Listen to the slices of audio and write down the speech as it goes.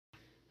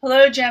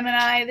Hello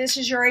Gemini, this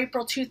is your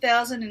April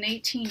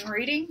 2018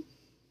 reading.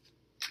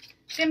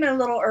 I'm a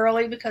little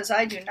early because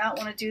I do not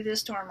want to do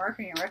this during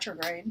Mercury in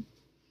retrograde.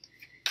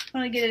 I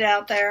want to get it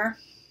out there,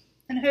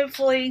 and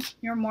hopefully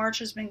your March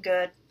has been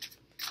good.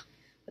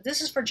 But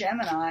this is for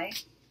Gemini,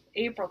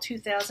 April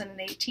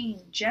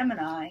 2018.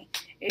 Gemini,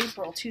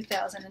 April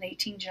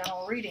 2018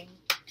 general reading.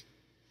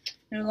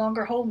 No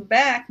longer holding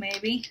back,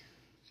 maybe.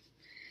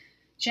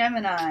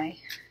 Gemini,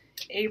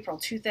 April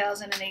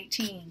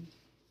 2018.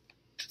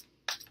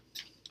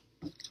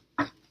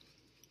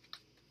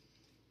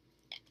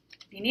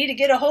 If you need to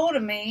get a hold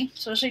of me,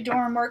 especially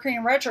during Mercury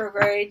in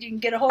retrograde, you can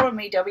get a hold of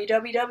me,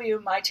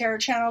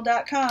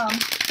 www.mytarotchannel.com.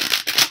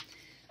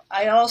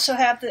 I also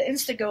have the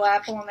Instago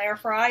app on there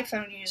for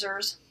iPhone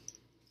users.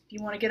 If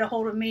you want to get a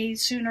hold of me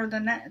sooner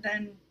than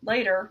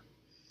later.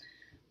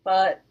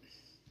 But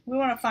we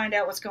want to find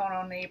out what's going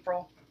on in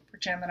April for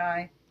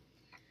Gemini.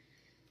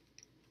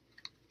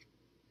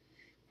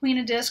 Queen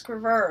of Disc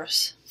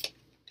reverse.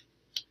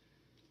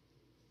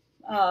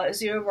 Is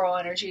the overall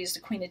energy, is the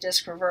Queen of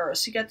Disc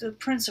reverse. You got the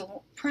Prince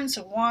of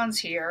Wands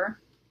here.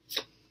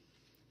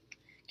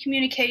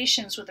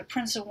 Communications with the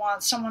Prince of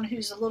Wands, someone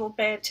who's a little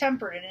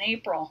bad-tempered in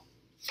April.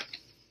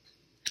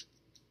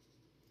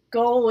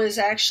 Goal is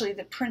actually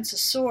the Prince of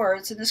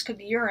Swords, and this could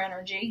be your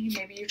energy.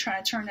 Maybe you're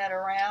trying to turn that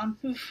around.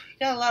 Oof, you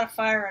got a lot of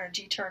fire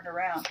energy turned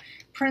around.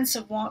 Princess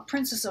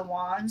of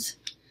Wands.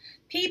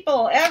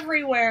 People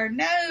everywhere.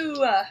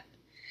 No!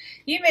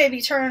 You may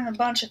be turning a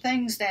bunch of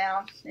things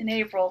down in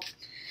April.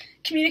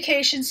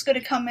 Communication's going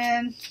to come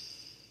in.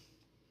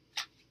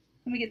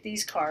 Let me get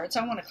these cards.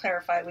 I want to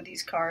clarify with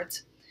these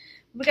cards.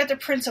 We got the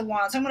Prince of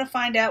Wands. I'm going to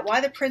find out why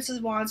the Prince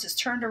of Wands is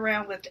turned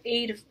around with the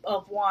Eight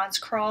of Wands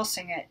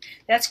crossing it.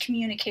 That's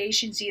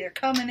communications either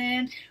coming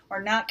in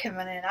or not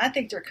coming in. I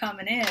think they're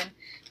coming in.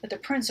 But the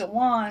Prince of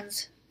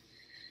Wands,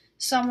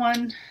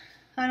 someone,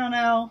 I don't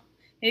know,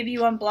 maybe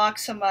you unblocked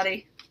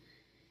somebody.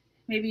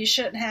 Maybe you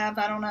shouldn't have,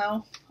 I don't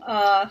know.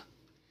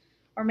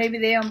 Or maybe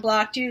they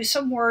unblocked you.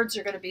 Some words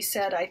are going to be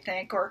said, I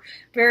think, or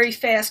very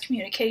fast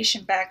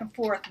communication back and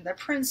forth. And the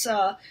Prince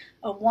of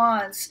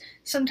Wands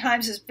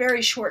sometimes is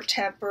very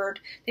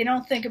short-tempered. They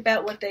don't think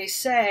about what they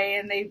say,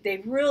 and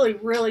they really,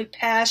 really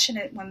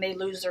passionate when they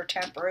lose their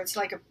temper. It's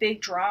like a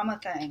big drama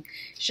thing.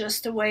 It's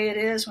just the way it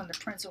is when the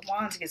Prince of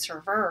Wands gets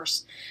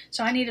reversed.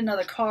 So I need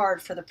another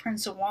card for the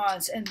Prince of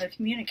Wands, and the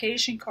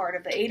communication card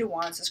of the Eight of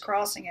Wands is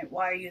crossing it.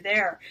 Why are you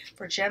there?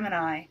 For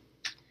Gemini.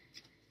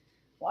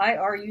 Why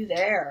are you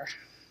there?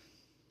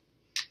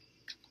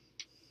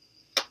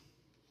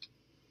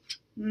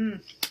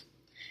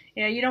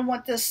 Yeah, you don't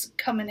want this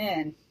coming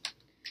in.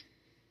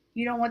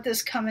 You don't want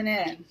this coming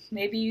in.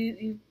 Maybe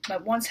you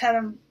once had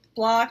them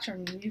blocked, or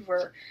you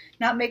were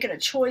not making a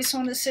choice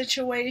on the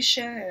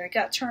situation, and it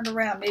got turned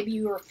around. Maybe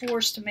you were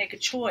forced to make a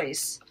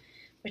choice,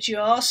 but you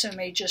also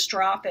may just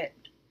drop it.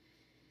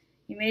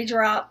 You may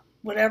drop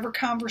whatever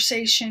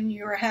conversation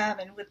you were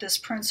having with this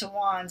Prince of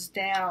Wands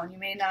down. You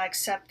may not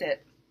accept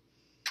it.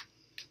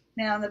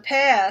 Now, in the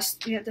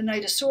past, you have the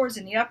Knight of Swords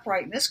in the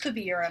upright, and this could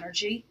be your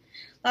energy.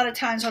 A lot of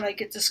times when I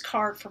get this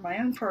card for my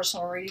own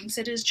personal readings,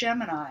 it is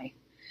Gemini.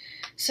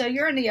 So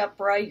you're in the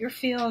upright, you're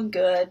feeling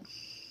good.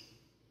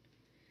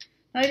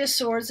 Knight of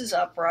Swords is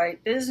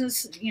upright.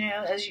 Business,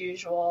 as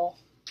usual.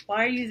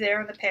 Why are you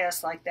there in the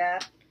past like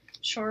that?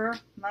 Sure,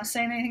 I'm not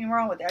saying anything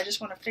wrong with it. I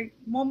just want to figure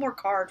one more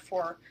card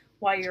for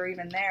why you're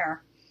even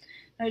there.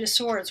 Knight of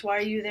Swords, why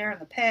are you there in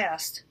the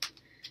past?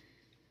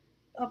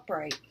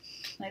 Upright.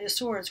 Knight of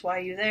Swords, why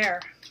are you there?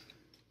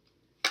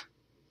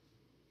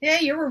 Yeah,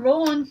 you were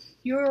rolling,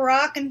 you were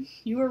rocking,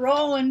 you were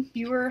rolling,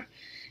 you were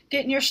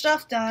getting your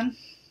stuff done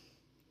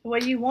the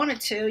way you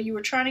wanted to. You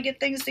were trying to get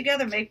things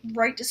together, make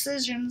right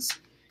decisions,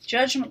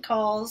 judgment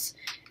calls,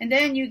 and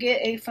then you get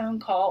a phone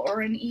call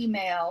or an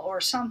email or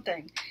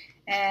something,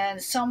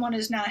 and someone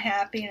is not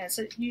happy, and it's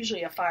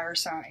usually a fire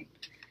sign.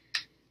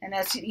 And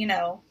that's,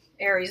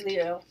 Aries,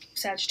 Leo,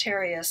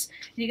 Sagittarius.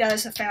 You got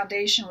as a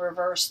foundation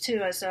reverse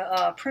too, as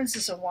a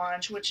Princess of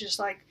Wands, which is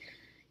like,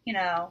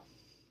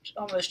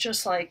 almost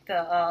just like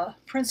the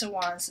Prince of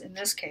Wands in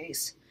this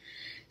case.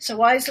 So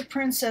why is the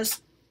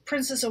Princess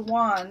of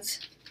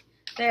Wands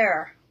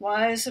there?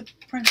 Why is the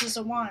Princess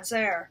of Wands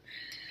there?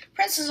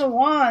 Princess of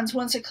Wands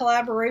wants a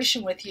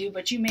collaboration with you,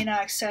 but you may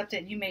not accept it,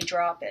 and you may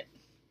drop it.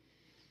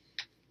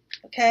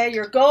 Okay,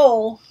 your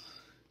goal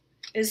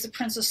is the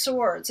Prince of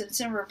Swords, and it's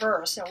in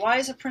reverse. Now, why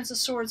is the Prince of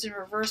Swords in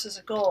reverse as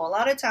a goal? A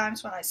lot of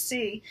times when I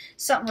see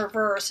something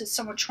reverse, it's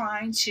someone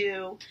trying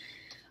to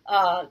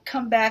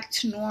come back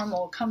to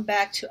normal, come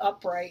back to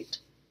upright.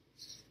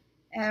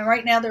 And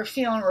right now they're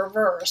feeling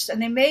reversed.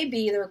 And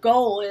their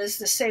goal is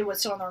to say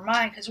what's on their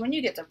mind, because when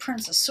you get the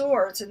Prince of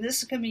Swords, and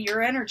this can be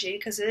your energy,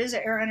 because it is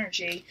air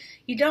energy,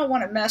 you don't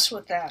want to mess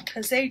with them,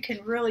 because they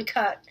can really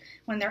cut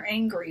when they're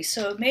angry.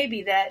 So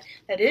maybe that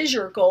is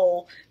your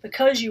goal,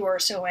 because you are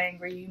so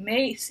angry. You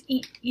may,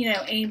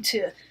 aim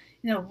to,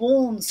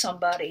 wound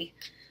somebody.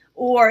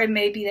 Or it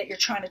may be that you're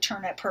trying to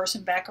turn that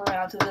person back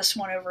around to this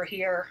one over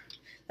here.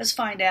 Let's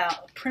find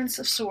out. Prince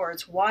of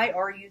Swords, why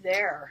are you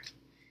there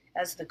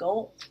as the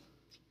goal?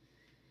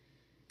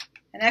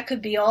 And that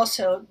could be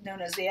also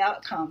known as the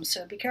outcome.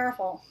 So be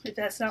careful. If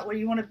that's not where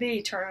you want to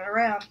be, turn it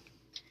around.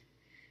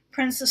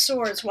 Prince of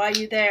Swords, why are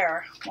you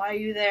there? Why are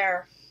you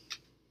there?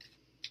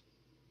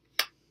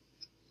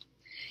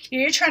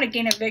 You're trying to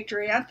gain a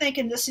victory. I'm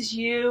thinking this is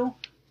you,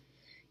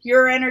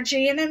 your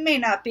energy, and it may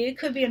not be. It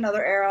could be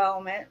another air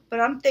element. But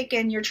I'm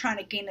thinking you're trying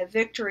to gain a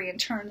victory and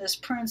turn this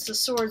Prince of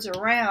Swords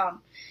around.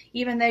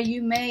 Even though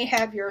you may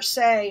have your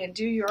say and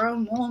do your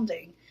own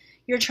wounding,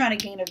 you're trying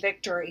to gain a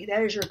victory.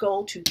 That is your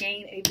goal, to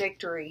gain a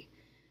victory.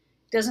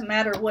 Doesn't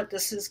matter what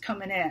this is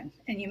coming in.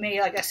 And you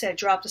may, like I said,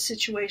 drop the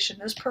situation.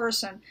 This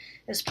person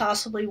is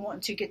possibly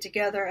wanting to get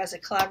together as a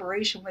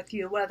collaboration with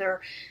you,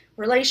 whether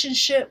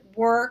relationship,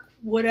 work,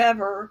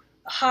 whatever,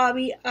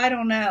 hobby, I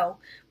don't know.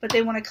 But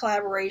they want a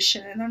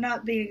collaboration, and they're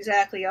not being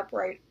exactly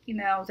upright. You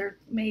know, they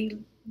may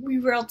be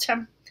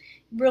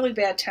really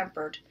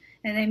bad-tempered,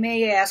 and they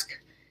may ask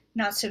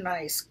not so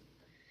nice.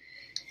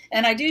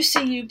 And I do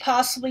see you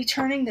possibly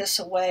turning this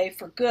away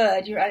for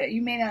good.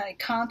 You may not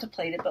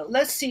contemplate it, but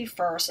let's see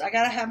first. I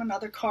got to have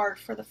another card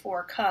for the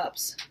Four of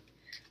Cups.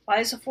 Why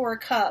is the Four of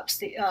Cups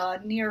the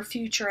near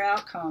future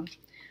outcome?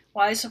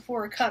 Why is the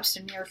Four of Cups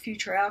the near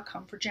future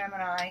outcome for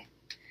Gemini?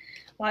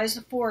 Why is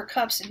the Four of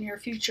Cups the near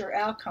future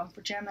outcome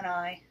for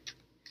Gemini?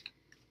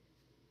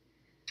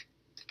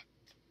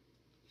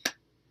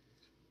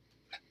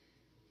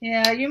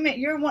 Yeah,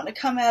 you're wanting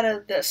to come out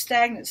of the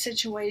stagnant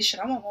situation.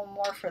 I want one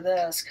more for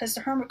this, because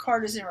the Hermit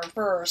card is in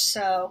reverse,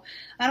 so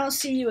I don't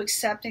see you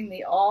accepting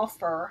the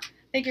offer. I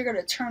think you're going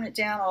to turn it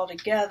down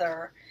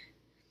altogether,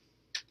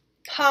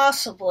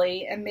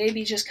 possibly, and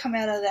maybe just come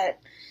out of that,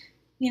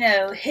 you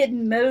know,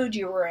 hidden mode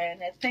you were in,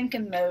 that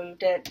thinking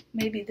mode that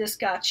maybe this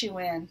got you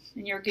in,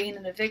 and you're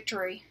gaining a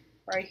victory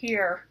right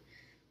here.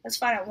 Let's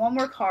find out one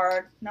more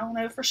card. Don't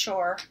know for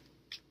sure.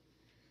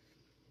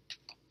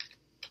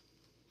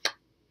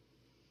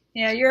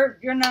 Yeah,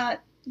 you're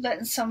not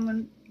letting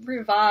someone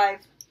revive.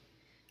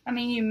 I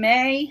mean, you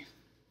may,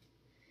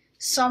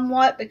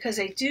 somewhat, because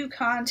they do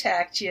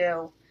contact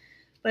you,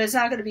 but it's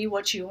not going to be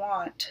what you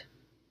want,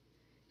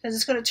 because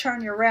it's going to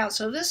turn you around.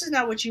 So if this is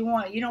not what you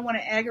want, you don't want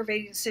an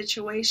aggravating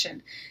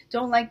situation.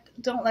 Don't let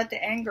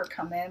the anger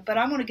come in. But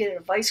I'm going to get an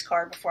advice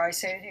card before I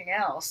say anything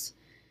else.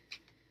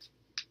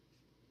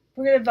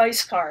 We're going to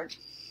advice card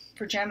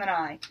for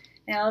Gemini.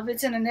 Now, if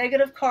it's in a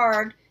negative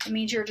card, it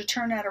means you're to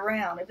turn that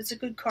around. If it's a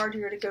good card,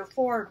 you're to go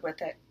forward with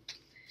it.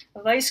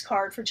 Advice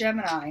card for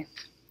Gemini.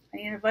 I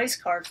need an advice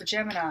card for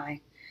Gemini. I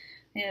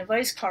need an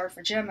advice card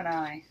for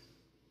Gemini.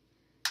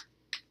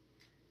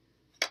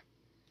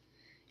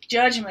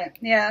 Judgment.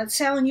 Yeah, it's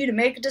telling you to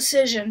make a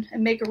decision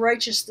and make a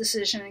righteous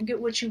decision and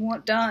get what you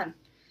want done.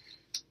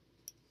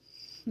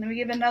 Let me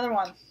give another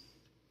one.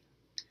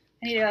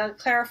 I need a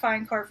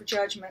clarifying card for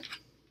Judgment.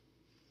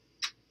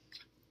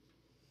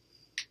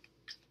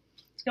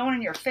 Going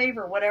in your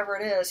favor, whatever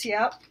it is.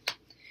 Yep.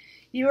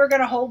 You are going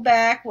to hold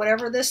back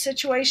whatever this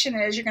situation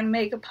is. You're going to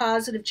make a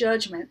positive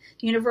judgment.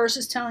 The universe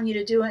is telling you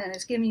to do it, and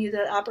it's giving you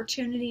the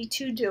opportunity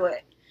to do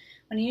it.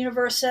 When the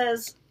universe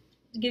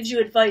gives you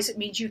advice, it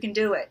means you can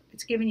do it.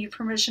 It's giving you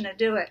permission to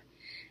do it.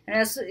 And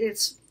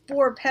it's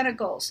Four of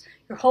Pentacles.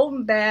 You're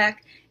holding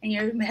back, and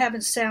you're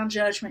having sound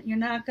judgment. You're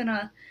not going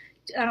to,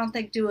 I don't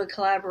think, do a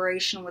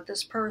collaboration with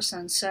this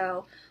person.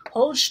 So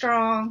hold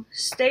strong,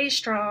 stay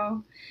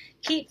strong,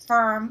 keep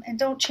firm, and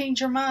don't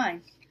change your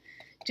mind.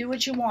 Do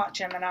what you want,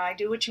 Gemini.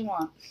 Do what you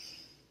want.